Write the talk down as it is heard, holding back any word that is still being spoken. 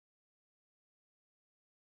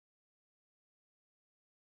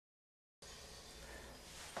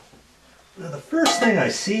Now the first thing I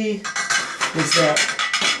see is that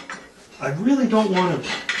I really don't want to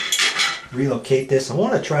relocate this. I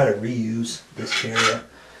want to try to reuse this area.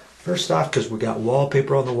 First off, because we got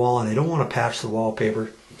wallpaper on the wall and I don't want to patch the wallpaper.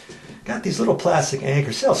 Got these little plastic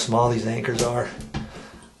anchors. See how small these anchors are?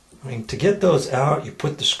 I mean, to get those out, you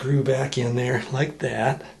put the screw back in there like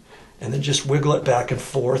that, and then just wiggle it back and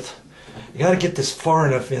forth. You got to get this far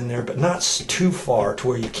enough in there, but not too far to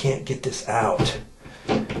where you can't get this out.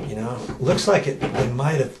 You know, looks like they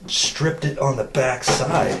might have stripped it on the back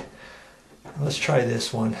side. Let's try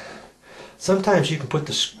this one. Sometimes you can put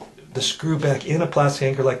the screw back in a plastic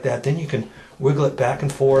anchor like that, then you can wiggle it back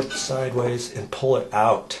and forth sideways and pull it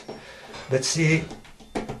out. But see,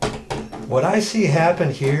 what I see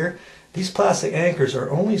happen here, these plastic anchors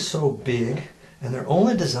are only so big and they're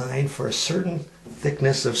only designed for a certain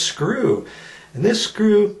thickness of screw. And this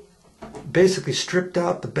screw basically stripped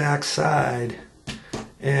out the back side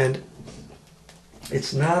and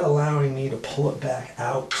it's not allowing me to pull it back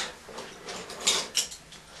out.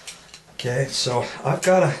 Okay, so I've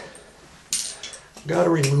got to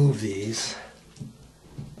remove these.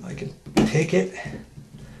 I can take it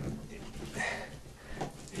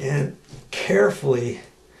and carefully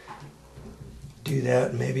do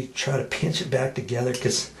that and maybe try to pinch it back together,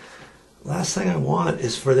 because last thing I want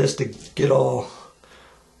is for this to get all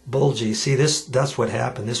bulgy. See, that's what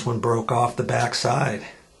happened. This one broke off the back side.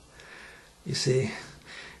 You see,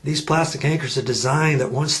 these plastic anchors are designed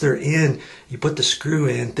that once they're in, you put the screw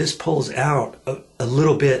in, this pulls out a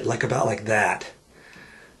little bit, about like that.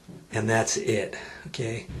 And that's it.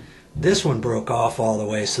 Okay, this one broke off all the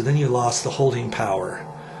way, so then you lost the holding power.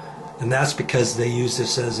 And that's because they use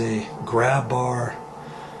this as a grab bar.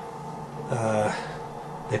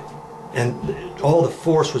 And all the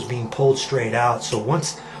force was being pulled straight out. So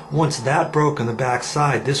once that broke on the back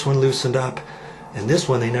side, this one loosened up, and this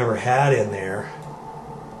one they never had in there.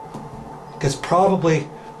 Because probably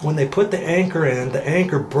when they put the anchor in, the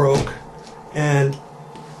anchor broke, and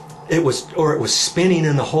it was spinning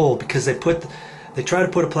in the hole, because they tried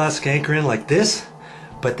to put a plastic anchor in like this,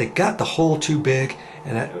 but they got the hole too big,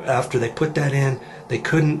 and after they put that in, they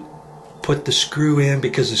couldn't put the screw in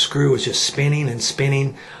because the screw was just spinning and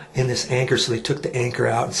spinning in this anchor, so they took the anchor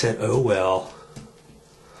out and said, oh well.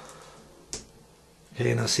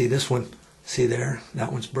 Okay, now see this one, see there?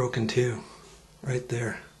 That one's broken too, right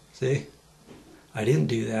there. See? I didn't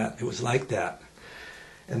do that. It was like that.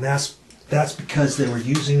 And that's because they were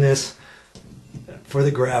using this for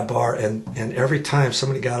the grab bar, and every time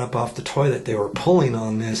somebody got up off the toilet, they were pulling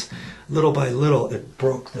on this. Little by little, it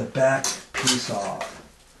broke the back piece off.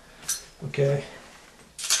 Okay?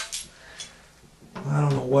 I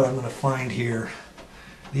don't know what I'm going to find here.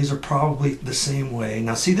 These are probably the same way.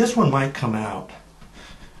 Now see, this one might come out.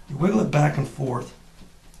 You wiggle it back and forth.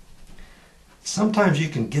 Sometimes you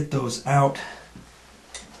can get those out,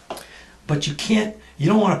 but you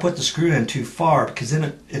don't want to put the screw in too far, because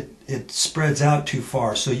then it spreads out too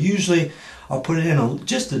far. So usually I'll put it in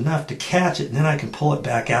just enough to catch it, and then I can pull it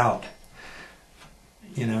back out.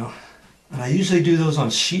 You know, and I usually do those on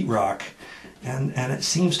sheetrock, and it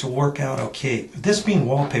seems to work out okay. This being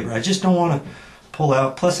wallpaper, I just don't want to pull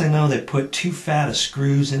out. Plus I know they put too fat of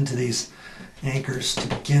screws into these anchors to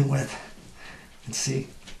begin with. And see,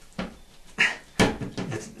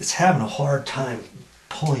 it's having a hard time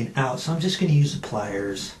pulling out, so I'm just going to use the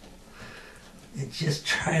pliers and just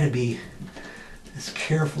try to be as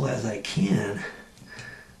careful as I can.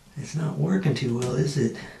 It's not working too well, is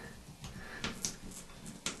it?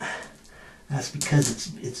 That's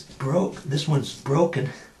because it's broke. This one's broken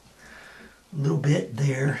a little bit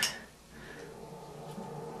there.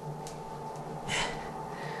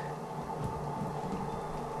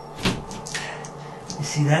 You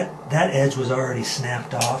see that edge was already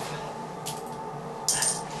snapped off.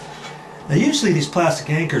 Now usually these plastic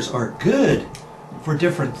anchors are good for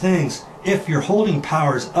different things if your holding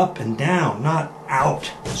power is up and down, not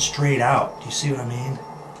out, straight out. Do you see what I mean?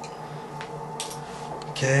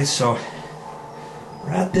 Okay, so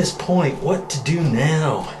we're at this point. What to do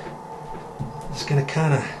now? Just gonna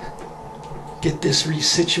kind of get this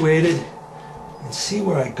resituated and see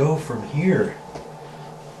where I go from here.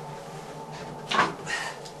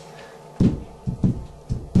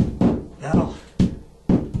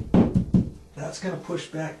 That's gonna push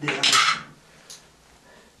back down.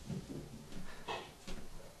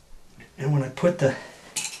 And when I put that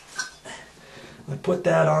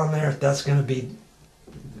on there, that's gonna be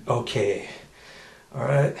okay. All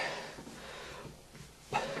right.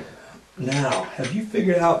 Now, have you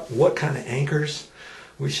figured out what kind of anchors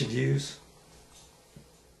we should use?